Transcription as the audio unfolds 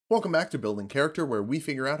Welcome back to Building Character, where we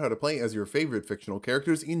figure out how to play as your favorite fictional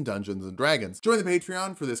characters in Dungeons & Dragons. Join the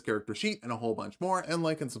Patreon for this character sheet and a whole bunch more, and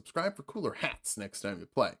like and subscribe for cooler hats next time you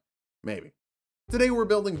play. Maybe. Today we're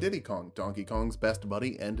building Diddy Kong, Donkey Kong's best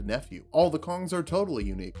buddy and nephew. All the Kongs are totally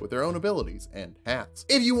unique with their own abilities and hats.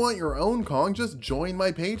 If you want your own Kong, just join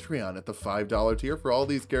my Patreon at the $5 tier for all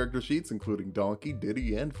these character sheets, including Donkey,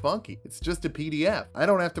 Diddy, and Funky. It's just a PDF. I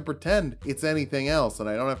don't have to pretend it's anything else, and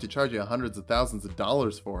I don't have to charge you hundreds of thousands of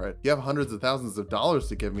dollars for it. You have hundreds of thousands of dollars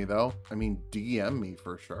to give me though. I mean, DM me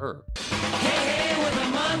for sure. Hey, we're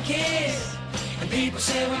the monkeys, and people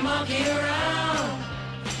say we monkey around.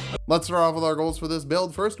 Let's start off with our goals for this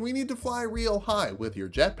build. First, we need to fly real high with your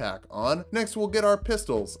jetpack on. Next, we'll get our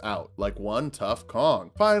pistols out like one tough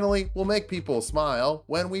Kong. Finally, we'll make people smile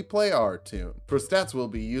when we play our tune. For stats, we'll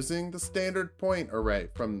be using the standard point array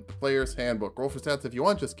from the player's handbook. Roll for stats if you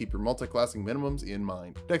want, just keep your multi-classing minimums in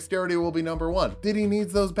mind. Dexterity will be number 1. Diddy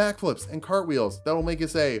needs those backflips and cartwheels that'll make you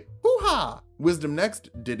say, hoo-ha! Wisdom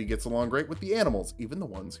next, Diddy gets along great with the animals, even the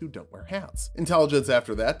ones who don't wear hats. Intelligence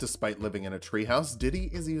after that, despite living in a treehouse,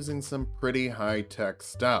 Diddy is using some pretty high-tech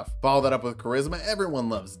stuff. Follow that up with charisma. Everyone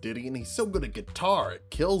loves Diddy, and he's so good at guitar, it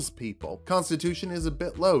kills people. Constitution is a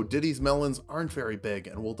bit low. Diddy's melons aren't very big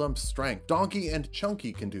and will dump strength. Donkey and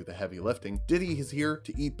Chunky can do the heavy lifting. Diddy is here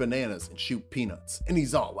to eat bananas and shoot peanuts, and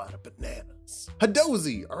he's all out of bananas.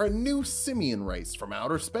 Hadozi are a new simian race from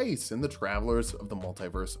outer space and the travelers of the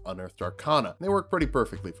multiverse unearthed arcana. They work pretty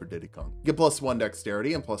perfectly for Diddy Kong. Get +1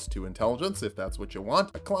 dexterity and +2 intelligence if that's what you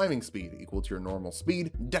want, a climbing speed equal to your normal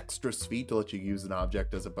speed, dexterous feet to let you use an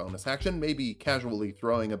object as a bonus action, maybe casually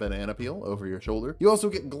throwing a banana peel over your shoulder. You also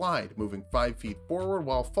get glide, moving 5 feet forward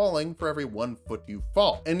while falling for every 1 foot you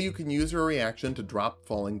fall. And you can use your reaction to drop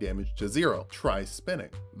falling damage to 0. Try spinning.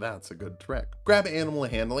 That's a good trick. Grab animal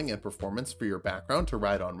handling and performance for your background to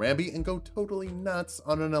ride on Rambi and go totally nuts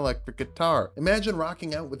on an electric guitar. Imagine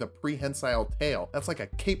rocking out with a prehensile tail. That's like a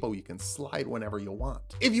capo you can slide whenever you want.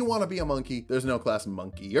 If you want to be a monkey, there's no class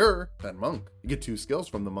monkeyer than monk. You get 2 skills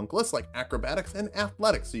from the monk list like acrobatics and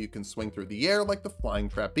athletics, so you can swing through the air like the flying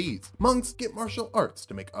trapeze. Monks get martial arts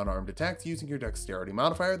to make unarmed attacks using your dexterity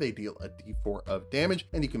modifier. They deal a d4 of damage,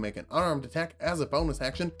 and you can make an unarmed attack as a bonus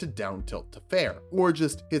action to down tilt to fair, or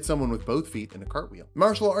just hit someone with both feet in a cartwheel.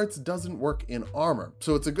 Martial arts doesn't work in armor,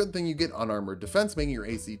 so it's a good thing you get unarmored defense, making your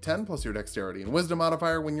AC 10 plus your dexterity and wisdom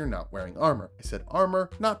modifier when you're not wearing armor. I said armor,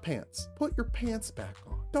 not pants. Put your pants back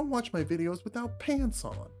on. Don't watch my videos without pants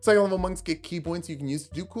on. Second level monks get key points you can use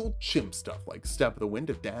to do cool chimp stuff like step of the wind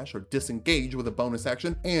to dash or disengage with a bonus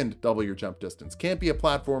action and double your jump distance. Can't be a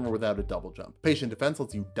platformer without a double jump. Patient defense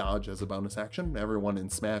lets you dodge as a bonus action. Everyone in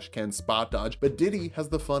Smash can spot dodge, but Diddy has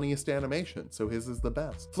the funniest animation, so his is the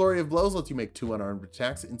best. Flurry of blows lets you make 2 unarmed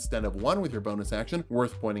attacks instead of 1 with your bonus action.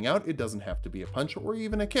 Worth pointing out, it doesn't have to be a punch or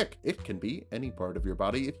even a kick. It can be any part of your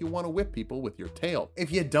body if you want to whip people with your tail.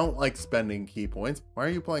 If you don't like spending key points, why are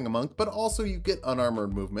you playing a monk? But also you get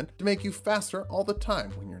unarmored movement to make you faster all the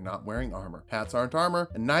time when you're not wearing armor. Hats aren't armor,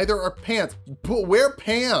 and neither are pants. But wear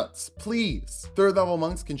pants, please. Third level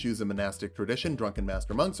monks can choose a monastic tradition. Drunken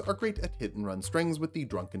master monks are great at hit and run strings with the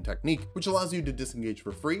drunken technique, which allows you to disengage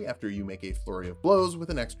for free after you make a flurry of blows with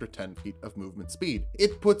an extra 10 feet of movement speed.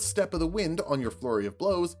 It puts step of the wind on your flurry of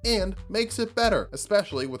blows and makes it better,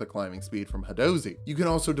 especially with a climbing speed from Hadozi. You can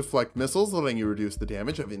also deflect missiles, letting you reduce the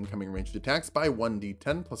damage of incoming ranged attacks by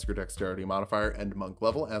 1d10 plus your dexterity modifier and monk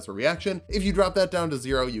level as a reaction. If you drop that down to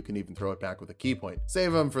 0, you can even throw it back with a key point.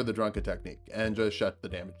 Save them for the drunken technique and just shut the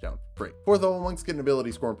damage down for free. Fourth level monks get an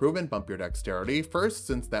ability score improvement. Bump your dexterity first,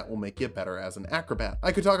 since that will make you better as an acrobat.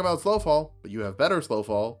 I could talk about slow fall, but you have better slow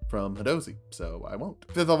fall from Hadozi, so I won't.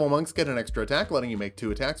 Fifth level monks get an extra attack, letting you make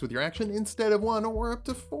 2 attacks with your action instead of 1, or up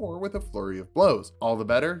to 4 with a flurry of blows. All the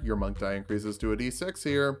better, your monk die increases to a d6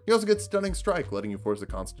 here. You also get stunning strike, letting you force a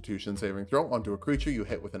constitution saving throw onto a creature you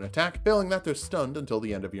hit with an attack. Failing that, they're stunned until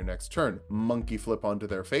the end of your next turn. Monkey flip onto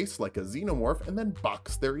their face like a xenomorph and then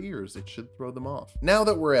box their ears. It should throw them off. Now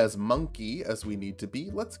that we're as monkey as we need to be,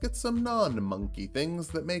 let's get some non-monkey things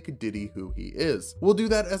that make Diddy who he is. We'll do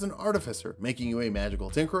that as an artificer, making you a magical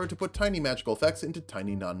tinkerer to put tiny magical effects into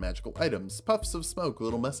tiny non-magical items, puffs of smoke,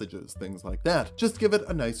 little messages, things like that. Just give it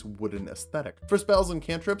a nice wooden aesthetic. For spells and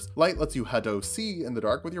cantrips, light lets you Hado-see in the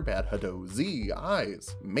dark with your bad Hado-Z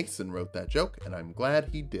eyes. Mason wrote that joke, and I'm glad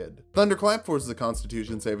he did. Thunderclap forces a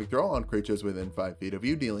constitution saving throw on creatures within 5 feet of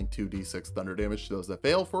you, dealing 2d6 thunder damage to those that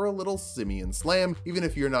fail for a little simian slam, even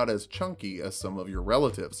if you're not as chunky as some of your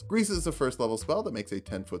relatives. Grease is a first level spell that makes a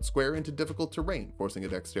 10-foot square into difficult terrain, forcing a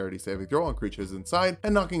dexterity saving throw on creatures inside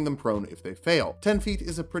and knocking them prone if they fail. 10 feet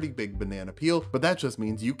is a pretty big banana peel, but that just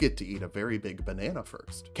means you get get to eat a very big banana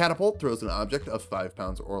first. Catapult throws an object of 5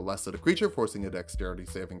 pounds or less at a creature, forcing a dexterity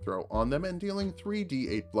saving throw on them and dealing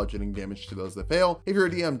 3d8 bludgeoning damage to those that fail. If your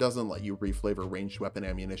DM doesn't let you reflavor ranged weapon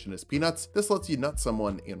ammunition as peanuts, this lets you nut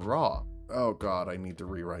someone in raw. Oh god, I need to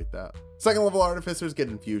rewrite that. Second level artificers get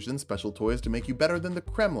infusion, special toys to make you better than the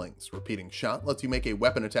Kremlings. Repeating shot lets you make a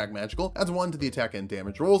weapon attack magical, adds 1 to the attack and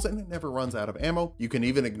damage rolls, and it never runs out of ammo. You can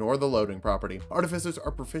even ignore the loading property. Artificers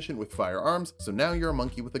are proficient with firearms, so now you're a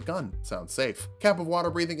monkey with a gun. Sounds safe. Cap of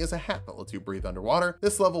water breathing is a hat that lets you breathe underwater.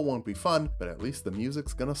 This level won't be fun, but at least the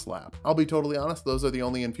music's gonna slap. I'll be totally honest, those are the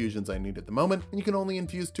only infusions I need at the moment, and you can only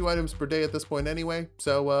infuse 2 items per day at this point anyway,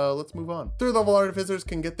 so let's move on. Third level artificers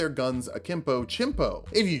can get their guns akimbo chimpo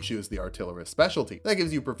if you choose the artillerist specialty. That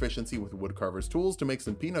gives you proficiency with woodcarver's tools to make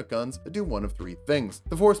some peanut guns that do one of 3 things.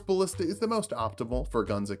 The force ballista is the most optimal for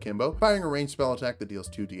guns akimbo, firing a ranged spell attack that deals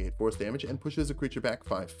 2d8 force damage and pushes a creature back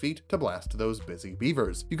 5 feet to blast those busy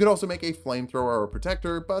beavers. You could also make a flamethrower or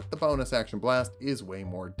protector, but the bonus action blast is way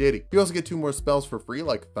more Diddy. You also get 2 more spells for free,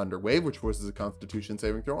 like Thunder Wave, which forces a constitution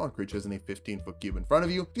saving throw on creatures in a 15-foot cube in front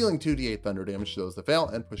of you, dealing 2d8 thunder damage to those that fail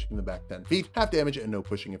and pushing them back 10 feet, half damage and no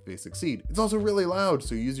pushing if they succeed. It's also really loud,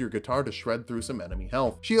 so use your guitar to shred through some enemy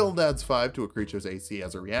health. Shield adds 5 to a creature's AC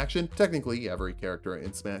as a reaction. Technically, every character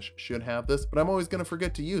in Smash should have this, but I'm always going to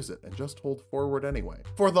forget to use it and just hold forward anyway.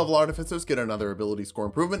 4th level artificers get another ability score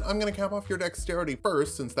improvement. I'm going to cap off your dexterity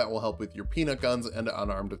first, since that will help with your peanut guns and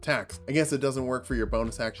unarmed attacks. I guess it doesn't work for your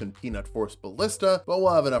bonus action peanut force ballista, but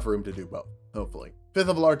we'll have enough room to do both, hopefully. 5th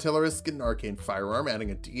level artillerists get an arcane firearm,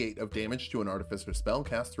 adding a d8 of damage to an artificer spell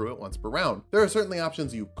cast through it once per round. There are certainly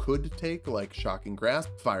options you could take, like Shocking Grasp,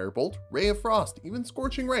 Firebolt, Ray of Frost, even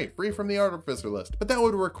Scorching Ray, free from the artificer list, but that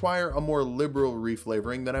would require a more liberal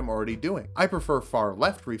reflavoring than I'm already doing. I prefer far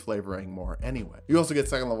left reflavoring more anyway. You also get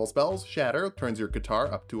 2nd level spells. Shatter turns your guitar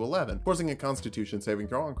up to 11, forcing a constitution saving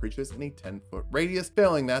throw on creatures in a 10-foot radius.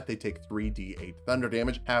 Failing that, they take 3d8 thunder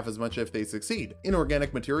damage, half as much if they succeed.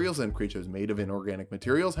 Inorganic materials and creatures made of inorganic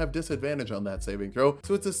materials have disadvantage on that saving throw,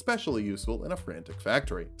 so it's especially useful in a frantic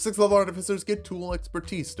factory. 6th level artificers get tool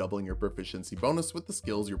expertise, doubling your proficiency bonus with the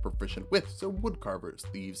skills you're proficient with, so woodcarvers,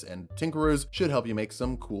 thieves, and tinkerers should help you make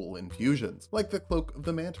some cool infusions, like the Cloak of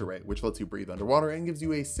the Manta Ray, which lets you breathe underwater and gives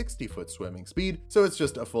you a 60-foot swimming speed, so it's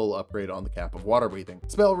just a full upgrade on the Cap of Water Breathing.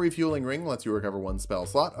 Spell Refueling Ring lets you recover 1 spell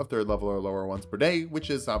slot of 3rd level or lower once per day,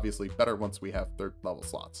 which is obviously better once we have 3rd level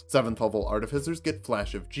slots. 7th level artificers get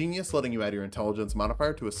Flash of Genius, letting you add your intelligence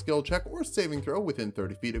modifier to a skill check or saving throw within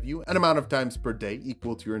 30 feet of you, an amount of times per day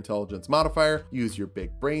equal to your intelligence modifier. Use your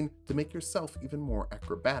big brain to make yourself even more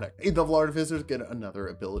acrobatic. 8th level artificers get another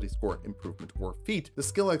ability score improvement or feat. The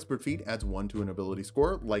skill expert feat adds 1 to an ability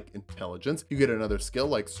score like intelligence. You get another skill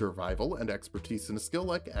like survival and expertise in a skill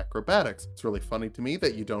like acrobatics. It's really funny to me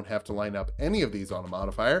that you don't have to line up any of these on a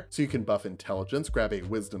modifier, so you can buff intelligence, grab a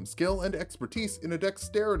wisdom skill, and expertise in a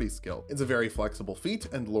dexterity skill. It's a very flexible feat,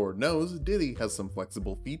 and Lord knows Diddy has some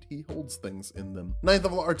flexible feet, he holds things in them. 9th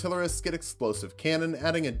level artillerists get explosive cannon,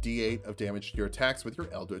 adding a d8 of damage to your attacks with your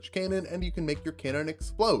eldritch cannon, and you can make your cannon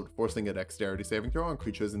explode, forcing a dexterity saving throw on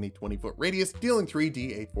creatures in a 20-foot radius, dealing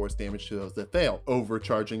 3d8 force damage to those that fail.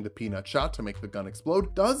 Overcharging the peanut shot to make the gun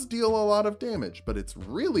explode does deal a lot of damage, but it's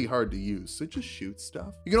really hard to use, so just shoot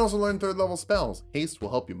stuff. You can also learn 3rd level spells. Haste will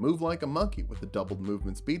help you move like a monkey with a doubled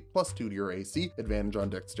movement speed, +2 to your AC, advantage on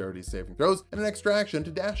dexterity saving throws, and an extra action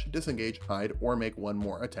to dash, disengage, hide, or make 1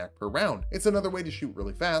 more attack per round. It's another way to shoot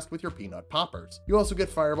really fast with your peanut poppers. You also get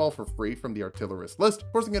Fireball for free from the artillerist list,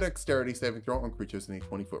 forcing a dexterity saving throw on creatures in a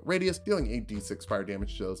 20-foot radius, dealing 8d6 fire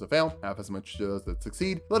damage to those that fail, half as much to those that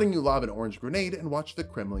succeed, letting you lob an orange grenade and watch the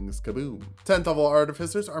Kremlings kaboom. 10th level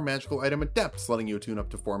artificers are magical item adepts, letting you attune up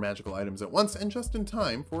to 4 magical items at once and just in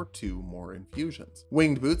time for 2 more infusions.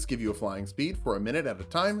 Winged boots give you a flying speed for a minute at a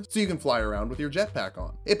time, so you can fly around with your jetpack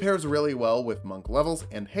on. It pairs really well with monk levels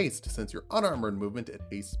and haste, since your unarmored movement at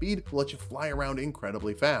haste speed will let you fly around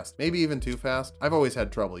incredibly fast, maybe even too fast. I've always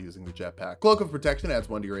had trouble using the jetpack. Cloak of Protection adds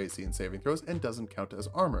 1 to your AC and saving throws and doesn't count as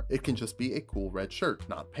armor. It can just be a cool red shirt,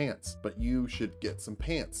 not pants. But you should get some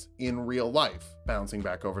pants in real life. Bouncing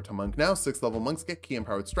back over to monk now, 6th level monks get key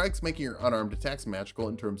empowered strikes, making your unarmed attacks magical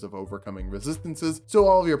in terms of overcoming resistances, so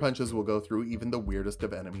all of your punches will go through even the weirdest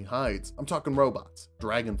of enemy hides. I'm talking robots,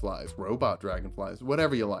 dragonflies, robot dragonflies,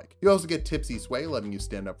 whatever you like. You also get Tipsy Sway, letting you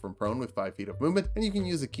stand up from prone prone with 5 feet of movement, and you can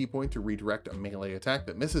use a key point to redirect a melee attack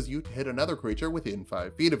that misses you to hit another creature within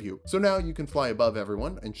 5 feet of you. So now you can fly above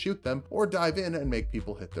everyone and shoot them, or dive in and make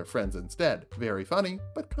people hit their friends instead. Very funny,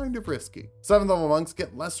 but kind of risky. 7th level monks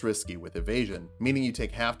get less risky with evasion, meaning you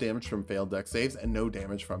take half damage from failed dex saves and no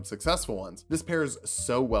damage from successful ones. This pairs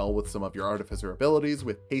so well with some of your artificer abilities,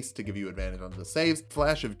 with haste to give you advantage on the saves,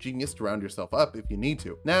 flash of genius to round yourself up if you need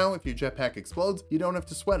to. Now, if your jetpack explodes, you don't have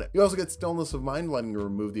to sweat it. You also get stillness of mind, letting you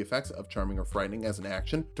remove the effects of charming or frightening as an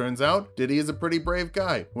action. Turns out, Diddy is a pretty brave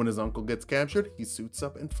guy. When his uncle gets captured, he suits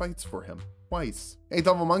up and fights for him. Twice. 8th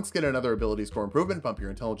level monks get another ability score improvement, bump your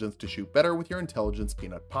intelligence to shoot better with your intelligence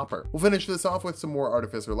peanut popper. We'll finish this off with some more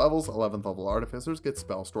artificer levels. 11th level artificers get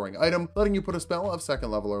spell storing item, letting you put a spell of 2nd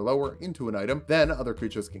level or lower into an item. Then other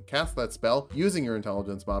creatures can cast that spell using your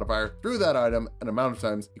intelligence modifier through that item an amount of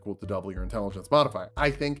times equal to double your intelligence modifier.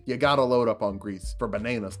 I think you gotta load up on grease for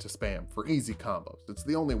bananas to spam for easy combos. It's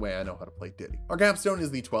the only way I know how to play Diddy. Our capstone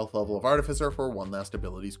is the 12th level of artificer for one last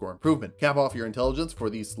ability score improvement. Cap off your intelligence for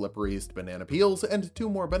the slipperiest banana peels and 2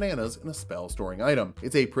 more bananas in a spell storing item.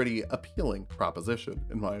 It's a pretty appealing proposition,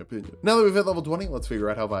 in my opinion. Now that we've hit level 20, let's figure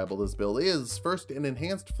out how viable this build is. First, an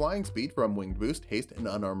enhanced flying speed from winged boost, haste, and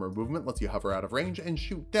unarmored movement lets you hover out of range and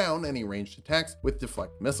shoot down any ranged attacks with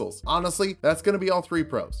deflect missiles. Honestly, that's going to be all 3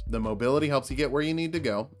 pros. The mobility helps you get where you need to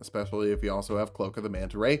go, especially if you also have Cloak of the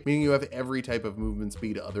Manta Ray, meaning you have every type of movement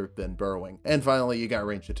speed other than burrowing. And finally, you got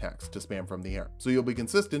ranged attacks to spam from the air, so you'll be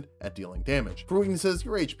consistent at dealing damage. For weaknesses,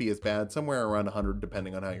 your HP is bad, somewhere around 100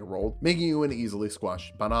 depending on how you rolled, making you an easily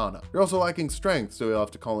squashed banana. You're also lacking strength, so you'll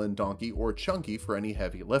have to call in Donkey or Chunky for any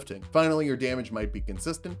heavy lifting. Finally, your damage might be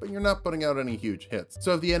consistent, but you're not putting out any huge hits.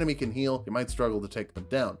 So if the enemy can heal, you might struggle to take them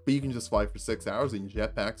down, but you can just fly for 6 hours in your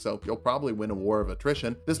jetpack, so you'll probably win a war of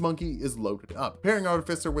attrition. This monkey is loaded up. Pairing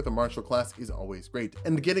Artificer with a martial class is always great,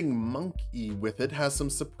 and getting monkey with it has some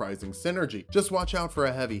surprising synergy. Just watch out for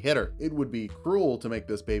a heavy hitter. It would be cruel to make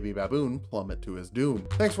this baby baboon plummet to his doom.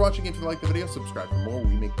 Thanks for watching. If you liked the video, subscribe for more.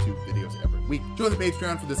 We make 2 videos every week. Join the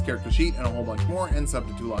Patreon for this character sheet and a whole bunch more, and sub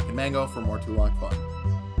to Tulok and Mango for more Tulok fun.